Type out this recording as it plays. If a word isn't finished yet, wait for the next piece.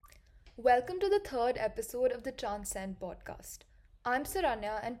Welcome to the third episode of the TRANScend podcast. I'm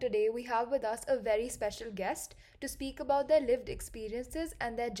Saranya, and today we have with us a very special guest to speak about their lived experiences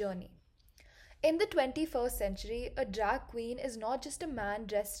and their journey. In the 21st century, a drag queen is not just a man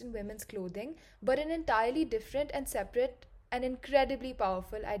dressed in women's clothing, but an entirely different and separate and incredibly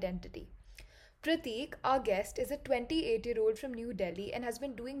powerful identity. Prateek, our guest, is a 28-year-old from New Delhi and has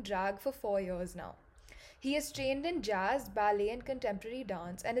been doing drag for 4 years now. He is trained in jazz, ballet, and contemporary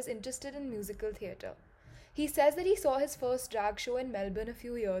dance and is interested in musical theatre. He says that he saw his first drag show in Melbourne a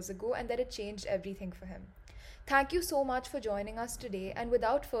few years ago and that it changed everything for him. Thank you so much for joining us today, and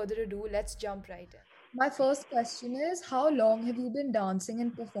without further ado, let's jump right in. My first question is, how long have you been dancing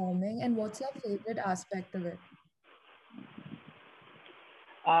and performing, and what's your favorite aspect of it?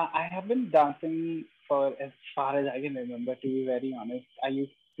 I have been dancing for as far as I can remember. To be very honest,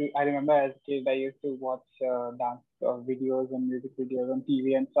 I remember as a kid, I used to watch dance videos and music videos on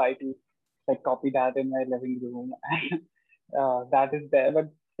TV and try to like copy that in my living room. And that is there.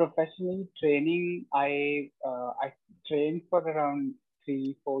 But professionally training, I trained for around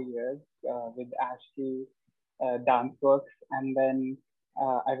 3 4 years with Ashley Dance Works, and then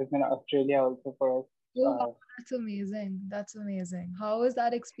I was in Australia also for Oh, wow, uh, that's amazing. That's amazing. How was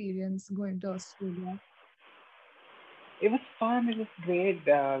that experience going to Australia? It was fun. It was great.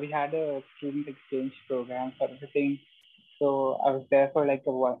 We had a student exchange program for everything. So I was there for like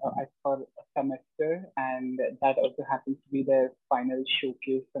for a semester, and that also happens to be the final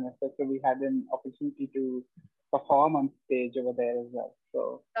showcase semester. So we had an opportunity to perform on stage over there as well.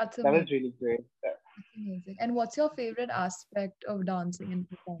 So That's that amazing. was really great. That's amazing. And what's your favorite aspect of dancing and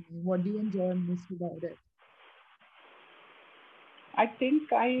performing? What do you enjoy most about it? I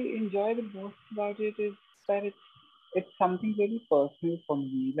think I enjoy the most about it is that it's something very personal for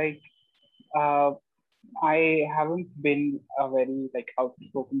me. Like uh, I haven't been a very like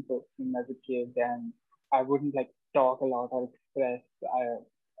outspoken person as a kid, and I wouldn't like talk a lot or express.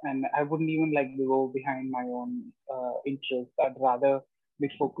 And I wouldn't even like go behind my own interests. I'd rather be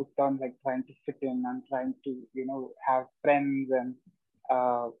focused on like trying to fit in and trying to have friends and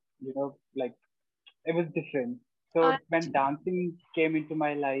like it was different. I So when actually, dancing came into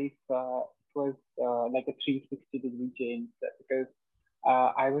my life, it was like a 360-degree change because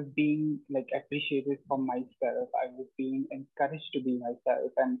I was being like appreciated for myself. I was being encouraged to be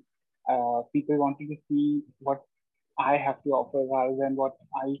myself, and people wanting to see what I have to offer rather than what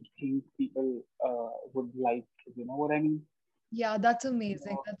I think people would like. You know what I mean? yeah, that's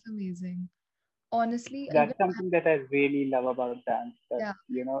amazing. So That's amazing. Honestly, that's something that I really love about dance. That yeah,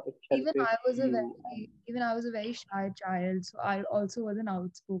 it even celebrates I was a you. very, even I was a very shy child, so I also wasn't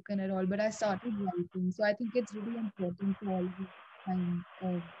outspoken at all. But I started writing, so I think it's really important to always find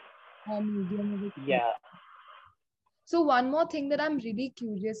a medium of expression. Yeah. So one more thing that I'm really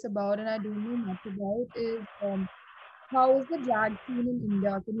curious about, and I don't know much about, is how is the drag scene in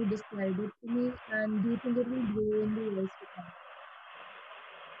India? Can you describe it to me? And do you think it will grow in the years to come?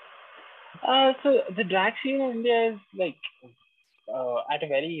 So the drag scene in India is like at a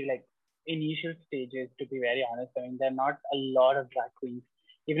very like initial stages. To be very honest, I mean there are not a lot of drag queens.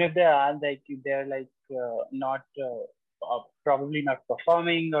 Even if there are, like they're like not probably not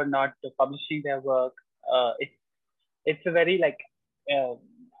performing or not publishing their work. It's a very like uh,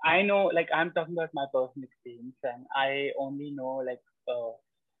 I know like I'm talking about my personal experience, and I only know like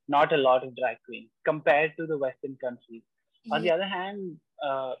not a lot of drag queens compared to the Western countries. On the Yeah, other hand,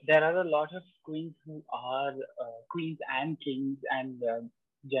 there are a lot of queens who are queens and kings and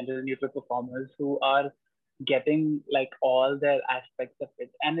gender neutral performers who are getting like all their aspects of it,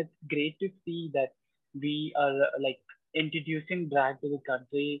 and it's great to see that we are like introducing drag to the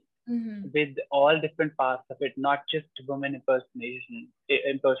country mm-hmm. with all different parts of it, not just women impersonation.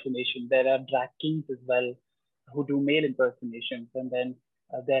 Impersonation. There are drag kings as well who do male impersonations, and then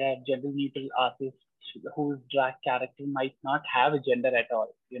there are gender neutral artists whose drag character might not have a gender at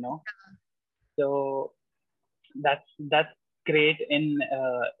all. So that's great in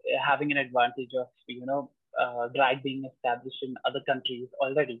having an advantage of drag being established in other countries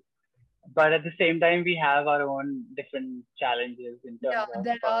already. But at the same time, we have our own different challenges in Yeah, terms of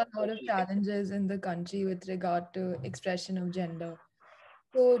there are a lot of social acceptance. challenges in the country with regard to expression of gender.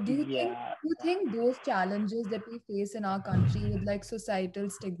 So Yeah, do you think those challenges that we face in our country with like societal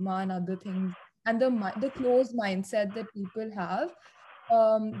stigma and other things and the closed mindset that people have,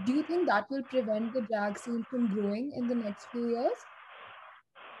 do you think that will prevent the drag scene from growing in the next few years?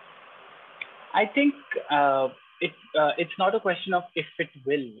 I think it's not a question of if it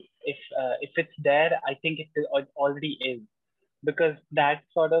will. If it's there, I think already is, because that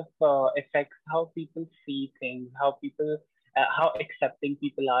sort of affects how people see things, how people how accepting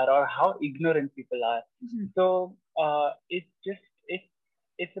people are or how ignorant people are. Mhm. So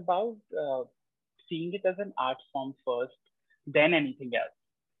it's about seeing it as an art form first, then anything else.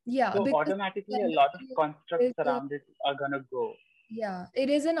 Yeah, So because at the automatically, a end of lot of the day, constructs it is around it are gonna go. yeah, it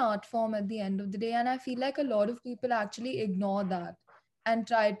is an art form at the end of the day, and I feel like a lot of people actually ignore that and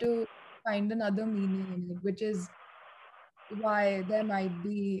try to find another meaning in it, which is why there might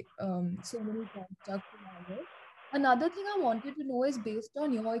be so many constructs around it. Another thing I wanted to know is based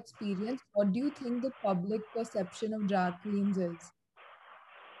on your experience, what do you think the public perception of drag queens is?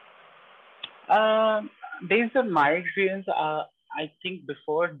 Um, Based on my experience, I think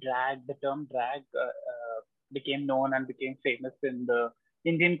before drag, the term drag became known and became famous in the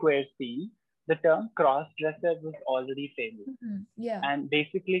Indian queer scene, the term cross-dresser was already famous. Mhm. Yeah. And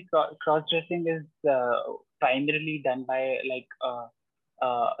basically, cross-dressing is primarily done by like uh,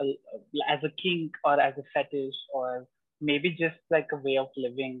 as a kink or as a fetish or maybe just like a way of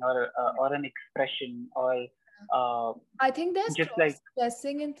living or an expression or uh, I think there's just like cross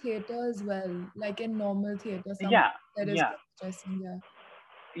dressing in theater as well, like in normal theater. Some yeah, there is yeah. cross dressing. Yeah.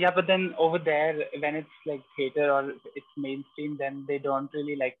 Yeah, but then over there, when it's like theater or it's mainstream, then they don't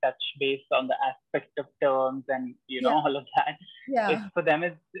really like touch base on the aspect of terms and Yeah. all of that. It's Yeah. for them,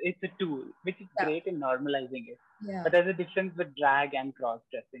 it's a tool, which is Yeah. great in normalizing it. Yeah. But there's a difference with drag and cross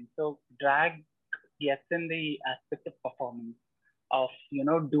dressing. So drag gets in the aspect of performance, of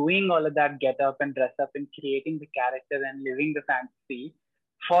doing all of that get up and dress up and creating the character and living the fantasy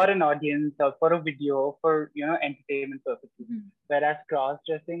for an audience or for a video for entertainment purposes. Mhm. Whereas cross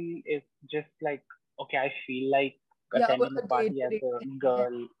dressing is just like, okay, I feel like Yeah. attending a A party as day-to-day a thing. Yeah.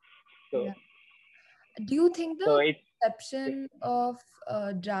 girl. So Yeah. Do you think so the perception of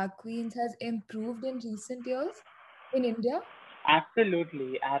drag queens has improved in recent years in India?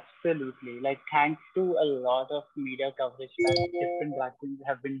 absolutely, absolutely. Like thanks to a lot of media coverage that different drag queens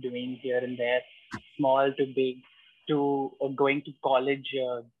have been doing here and there, small to big, to going to college,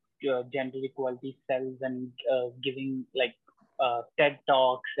 gender equality cells and giving like TED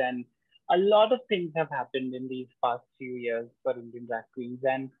talks, and a lot of things have happened in these past few years for Indian drag queens.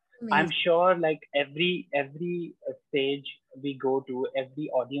 And I'm Amazing. sure like every stage we go to, every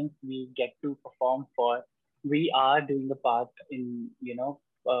audience we get to perform for, we are doing a part in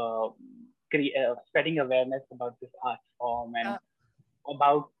spreading awareness about this art form and Yeah.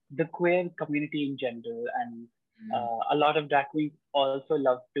 about the queer community in general. And Mhm. a lot of drag queens also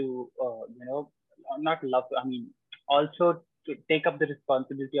love to not love, I mean, also to take up the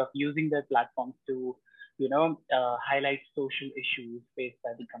responsibility of using their platforms to highlight social issues faced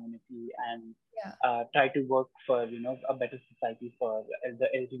by the community and Yeah. try to work for a better society for the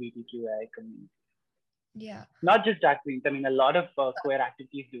LGBTQI community. Yeah. Not just drag queens. I mean, a lot of queer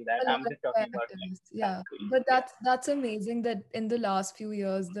activities do that. A lot I'm of just talking queer about like activists, drag yeah. queens. But Yeah. that's amazing that in the last few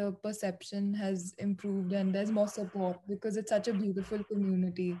years the perception has improved and there's more support because it's such a beautiful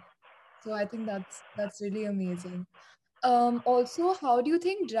community. So I think that's really amazing. Also, how do you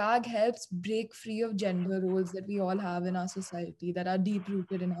think drag helps break free of gender roles that we all have in our society that are deep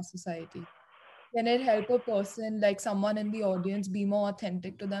rooted in our society? Can it help a person, like someone in the audience, be more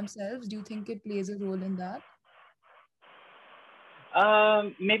authentic to themselves? Do you think it plays a role in that?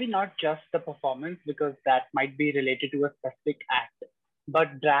 Maybe not just the performance because that might be related to a specific act,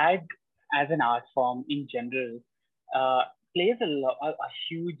 but drag as an art form in general uh, plays a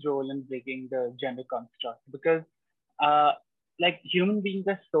huge role in breaking the gender construct because uh, like human beings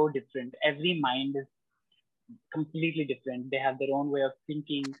are so different. Every mind is completely different. They have their own way of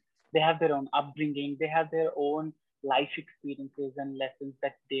thinking. They have their own upbringing. They have their own life experiences and lessons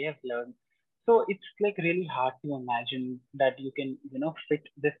that they have learned. So it's like really hard to imagine that you can, fit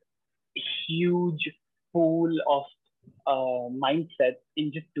this huge pool of mindsets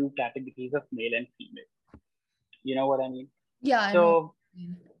in just two categories of male and female. You know what I mean? Yeah, I know what So you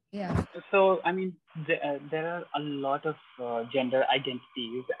mean. Yeah. I mean, there are a lot of gender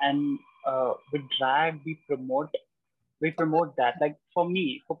identities, and with drag, we promote that. Like for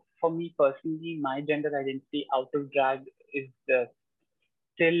me personally, my gender identity out of drag is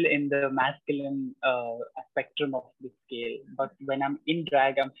still in the masculine spectrum of the scale. But when I'm in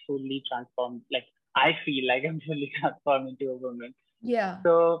drag, I'm fully transformed. Like I feel like I'm fully transformed into a woman. Yeah.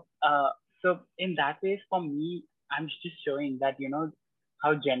 So, in that way, for me, I'm just showing that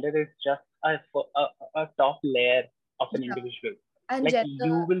how gender is just a top layer of an Yeah. individual. And Like gender,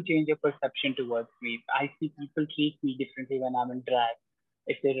 you will change your perception towards me. I see people treat me differently when I'm in drag,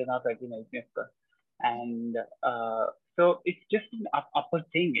 if they do not recognize me, of course. And so it's just an upper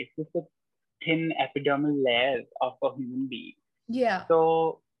thing. It's just a thin epidermal layer of a human being. yeah.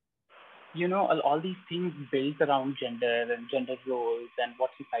 So all these things built around gender and gender roles and what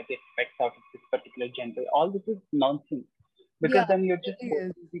society expects out of this particular gender. All this is nonsense because Yeah, then you're it just really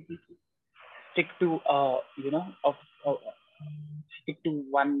is. forcing people to stick to stick to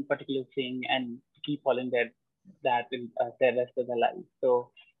one particular thing and keep following that in their rest of their life.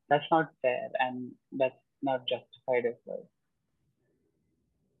 So that's not fair and that's not justified as well.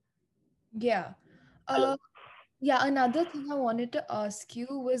 Yeah. Hello. Uh, yeah, another thing I wanted to ask you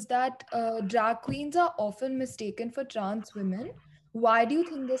was that drag queens are often mistaken for trans women. Why do you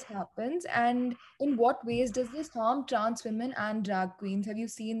think this happens? And in what ways does this harm trans women and drag queens? Have you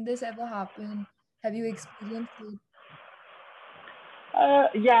seen this ever happen? Have you experienced it?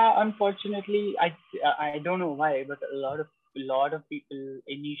 Yeah, unfortunately, I don't know why, but a lot of people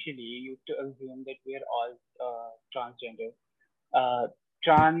initially used to assume that we are all transgender. Uh,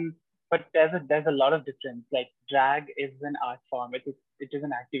 trans, but there's a lot of difference. Like drag is an art form. It is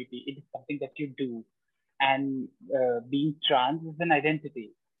an activity. It is something that you do, and being trans is an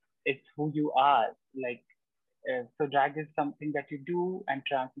identity. It's who you are. Like so, drag is something that you do, and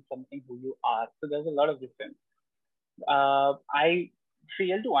trans is something who you are. So there's a lot of difference. I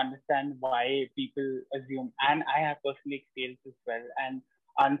fail to understand why people assume, and I have personally experienced as well. And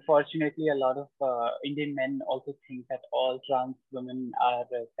unfortunately, a lot of Indian men also think that all trans women are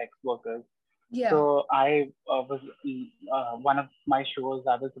sex workers. Yeah, So I was one of my shows.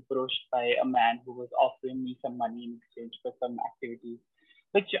 I was approached by a man who was offering me some money in exchange for some activities,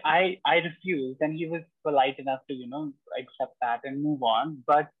 which I refused, and he was polite enough to accept that and move on.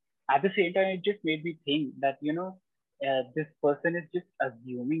 But at the same time, it just made me think that this person is just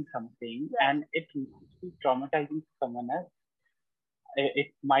assuming something, yeah, and it might be traumatizing to someone else.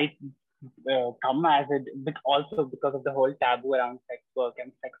 It might come as it, but also because of the whole taboo around sex work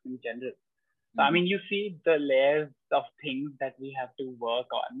and sex in general. So, I mhm. mean, you see the layers of things that we have to work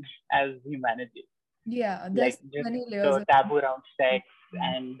on as humanity, Yeah. like There's so just many layers the of taboo around sex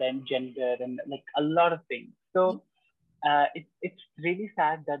Mhm. and then gender and like a lot of things. Yeah, So it's really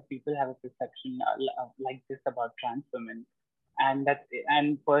sad that people have a perception like this about trans women, and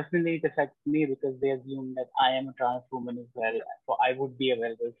personally it affects me because they assume that I am a trans woman as well, so I would be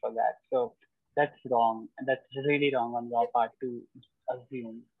available for that. So that's wrong. That's really wrong on your part to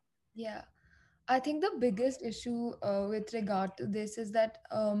assume. yeah. I think the biggest issue with regard to this is that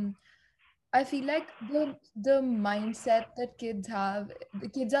I feel like the mindset that kids have, the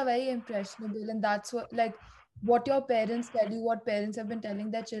kids are very impressionable, and that's what like what your parents tell you, what parents have been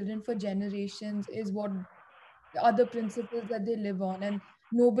telling their children for generations is what other principles that they live on, and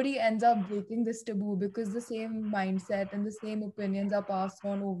nobody ends up breaking this taboo because the same mindset and the same opinions are passed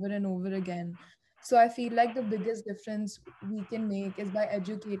on over and over again. So I feel like the biggest difference we can make is by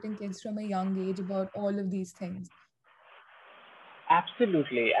educating kids from a young age about all of these things.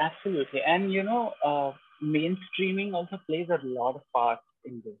 Absolutely, absolutely. And mainstreaming also plays a lot of part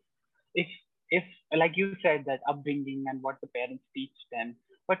in this. If like you said that upbringing and what the parents teach them,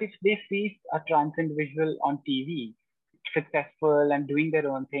 but if they see a trans individual on TV successful and doing their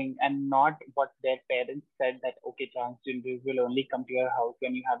own thing and not what their parents said that okay, transgenders will only come to your house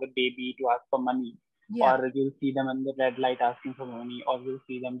when you have a baby to ask for money, Yeah, or you'll see them in the red light asking for money, or you'll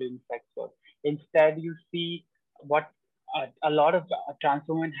see them doing sex work. Instead, you see what a lot of trans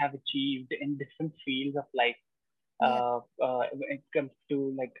women have achieved in different fields of life. yeah, When it comes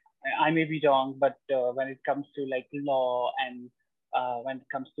to like, I may be wrong, but when it comes to like law and when it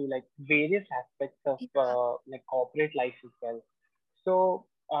comes to like various aspects of yeah, like corporate life as well. So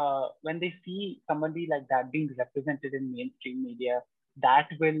when they see somebody like that being represented in mainstream media, that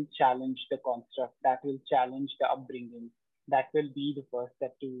will challenge the construct, that will challenge the upbringing, that will be the first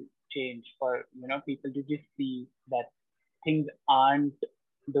step to change for people to just see that things aren't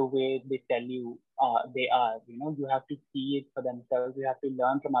the way they tell you they are. You have to see it for themselves. You have to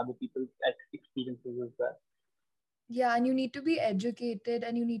learn from other people's experiences as well. yeah. And you need to be educated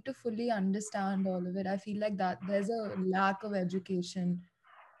and you need to fully understand all of it. I feel like that there's a lack of education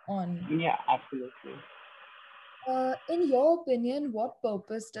on. Yeah, absolutely. In your opinion, what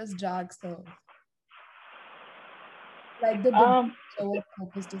purpose does drag serve? Like the big Um, picture, what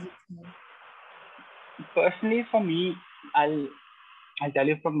purpose does it serve? Personally, for me, I'll I'll tell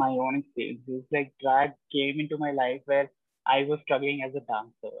you from my own experiences. Like drag came into my life where I was struggling as a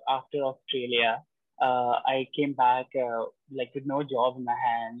dancer. After Australia, I came back like with no job in my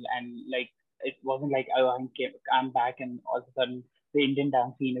hand, and like it wasn't like oh I'm back, and all of a sudden the Indian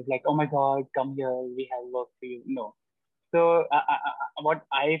dance scene is like oh my god, come here, we have work for you. No. So what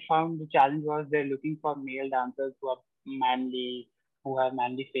I found the challenge was they're looking for male dancers who are manly, who have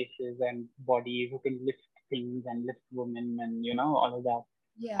manly faces and bodies, who can lift things and lift women and all of that.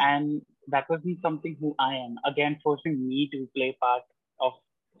 Yeah. and that wasn't something who I am. Again, forcing me to play part of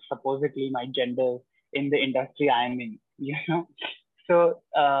supposedly my gender in the industry I'm in. You know, so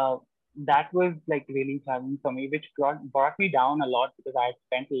that was like really challenging for me, which brought me down a lot because I had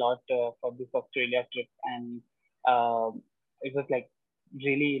spent a lot for this Australia trip, and um it was like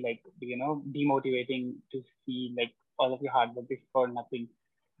really like demotivating to see like all of your hard work is for nothing.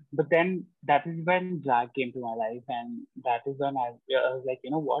 But then that is when drag came to my life, and that is when I was like,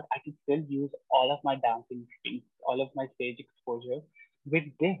 you know what, I can still use all of my dancing skills, all of my stage exposure with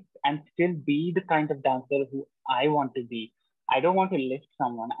this, and still be the kind of dancer who I want to be. I don't want to lift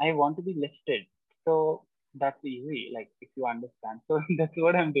someone, I want to be lifted. So that's easy, like if you understand. So that's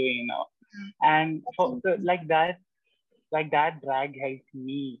what I'm doing now. Yeah. And That's for so amazing. like that drag helps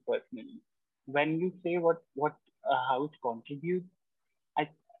me personally. When you say what how it contributes, I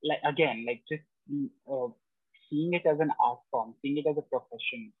like again like just seeing it as an art form, seeing it as a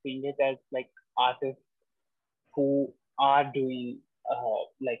profession, seeing it as like artists who are doing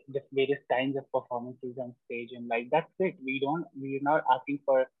like just various kinds of performances on stage, and like that's it. We're not asking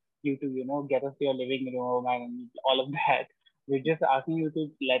for you to get us to your living room and all of that. We're just asking you to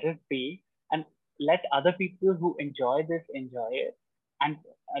let us be, and let other people who enjoy this enjoy it, and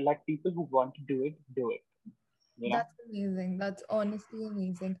let people who want to do it. You know. That's amazing. That's honestly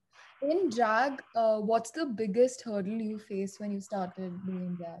amazing. In drag, what's the biggest hurdle you faced when you started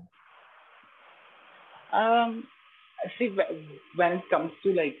doing drag? Um, See, when it comes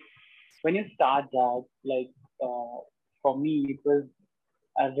to like when you start that, like for me, it was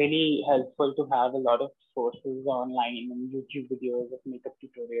really helpful to have a lot of sources online and YouTube videos of makeup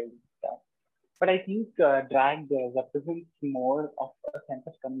tutorials and stuff. But I think drag represents more of a sense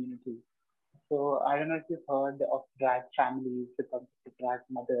of community. So I don't know if you've heard of drag families, the concept of drag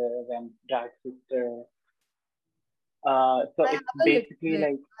mother and drag sister. So I have it's a little basically bit.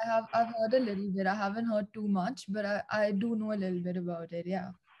 like I've heard a little bit. I haven't heard too much, but I do know a little bit about it.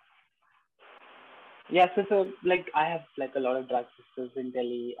 Yeah. yeah, so like I have like a lot of drag sisters in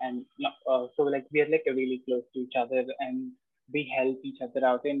Delhi, and so like we are like really close to each other, and we help each other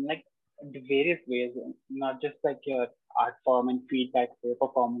out in like the various ways, not just like your art form and feedback for your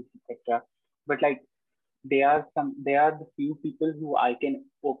performance, etc. But like they are the few people who I can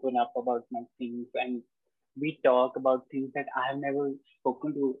open up about my things, and we talk about things that I have never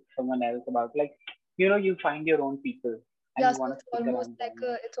spoken to someone else about. Like you find your own people, and Yeah, you so want to stick around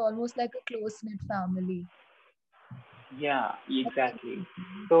them. it's almost like a close-knit family. Yeah, That's exactly.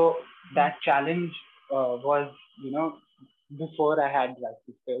 amazing. So that challenge was, before I had drag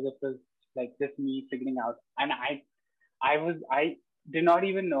sisters, it was like just me figuring out, and I did not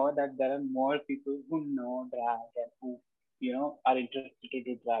even know that there are more people who know drag and who, are interested to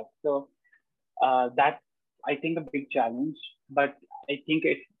do drag. So that's I think a big challenge. But I think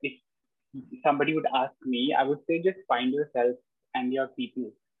if somebody would ask me, I would say just find yourself and your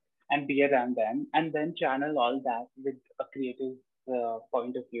people and be around them, and then channel all that with a creative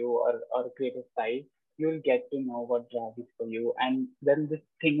point of view, or a creative side. You'll get to know what drag is for you, and then this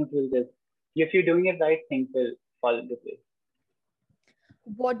things will just, if you're doing it right, things will fall into place.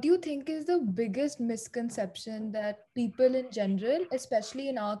 What do you think is the biggest misconception that people in general, especially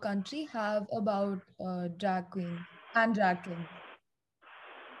in our country, have about drag queens and drag kings?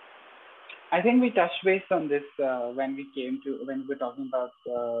 I think we touched base on this when we were talking about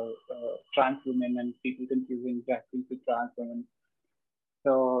trans women and people confusing drag queens with trans women.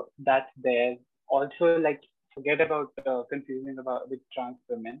 So that's there. Also, like forget about confusing about with trans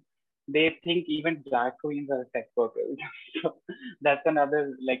women. They think even drag queens are sex workers. So that's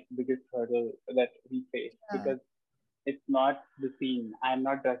another like biggest hurdle that we face, Yeah, because it's not the scene. I'm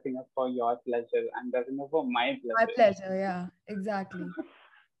not dressing up for your pleasure. I'm dressing up for my my pleasure. pleasure. Yeah, exactly.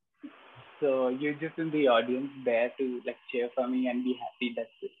 So you're just in the audience there to like cheer for me and be happy. That's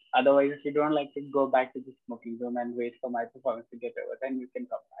it. Otherwise, if you don't like it, go back to the smoking room and wait for my performance to get over. Then you can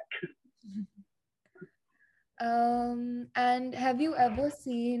come back. And have you ever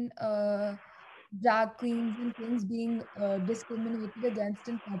seen drag queens and kings being discriminated against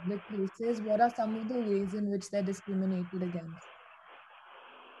in public places? What are some of the ways in which they're discriminated against?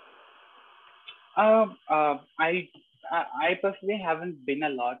 Um, uh, I, I personally haven't been a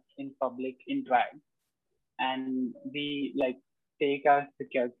lot in public in drag, and we like take our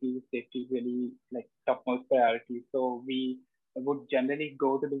security safety really like topmost priority. So we would generally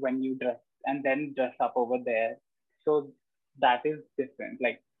go to the venue dress and then dress up over there. So that is different.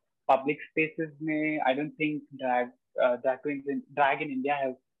 Like public spaces may I don't think drag in India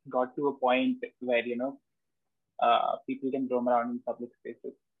has got to a point where people can roam around in public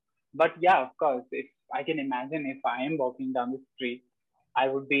spaces. But yeah, of course, if I can imagine if I am walking down the street I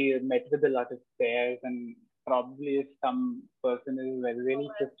would be met with a lot of stares, and probably if some person is very really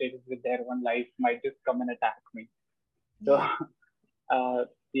frustrated with their own life, might just come and attack me. So, Yeah.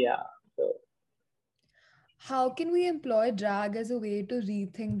 yeah. So, How can we employ drag as a way to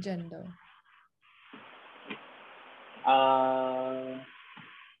rethink gender? uh,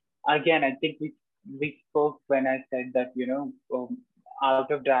 again, I think we spoke when I said that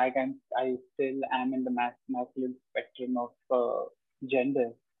out of drag, I still am in the masculine spectrum of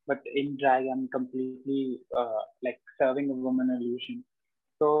gender, but in drag, I'm completely like serving a woman illusion.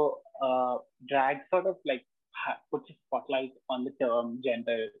 So drag sort of like puts a spotlight on the term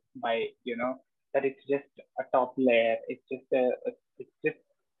gender by that it's just a top layer. It's just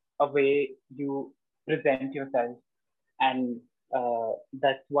a way you present yourself, and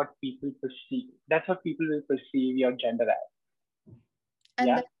that's what people perceive. That's what people will perceive your gender as. And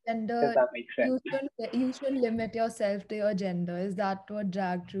Yeah, that does gender, that make sense? you should limit yourself to your gender. Is that what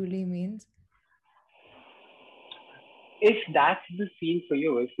drag truly means? If that's the scene for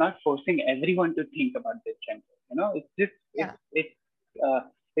you, it's not forcing everyone to think about this gender. It's just Yeah.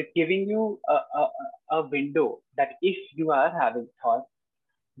 it's giving you a window that if you are having thoughts,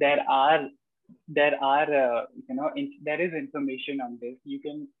 there are there is information on this. You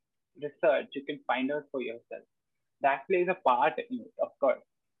can research, you can find out for yourself. That plays a part in it, of course,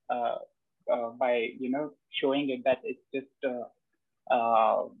 uh, by showing it that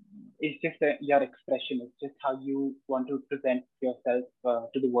uh, it's just your expression. It's just how you want to present yourself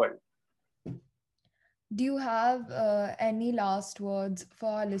to the world. Do you have any last words for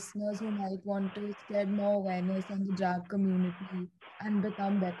our listeners who might want to spread more awareness on the drag community and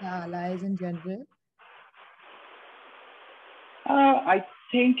become better allies in general? I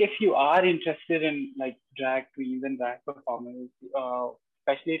think if you are interested in like drag queens and drag performers,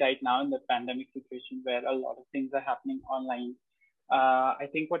 especially right now in the pandemic situation where a lot of things are happening online, I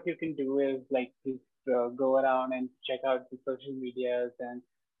think what you can do is like just go around and check out the social medias and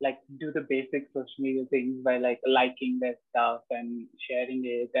like do the basic social media things by like liking their stuff and sharing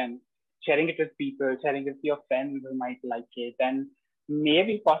it with people, sharing it with your friends who might like it, and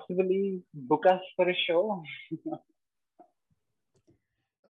maybe possibly book us for a show.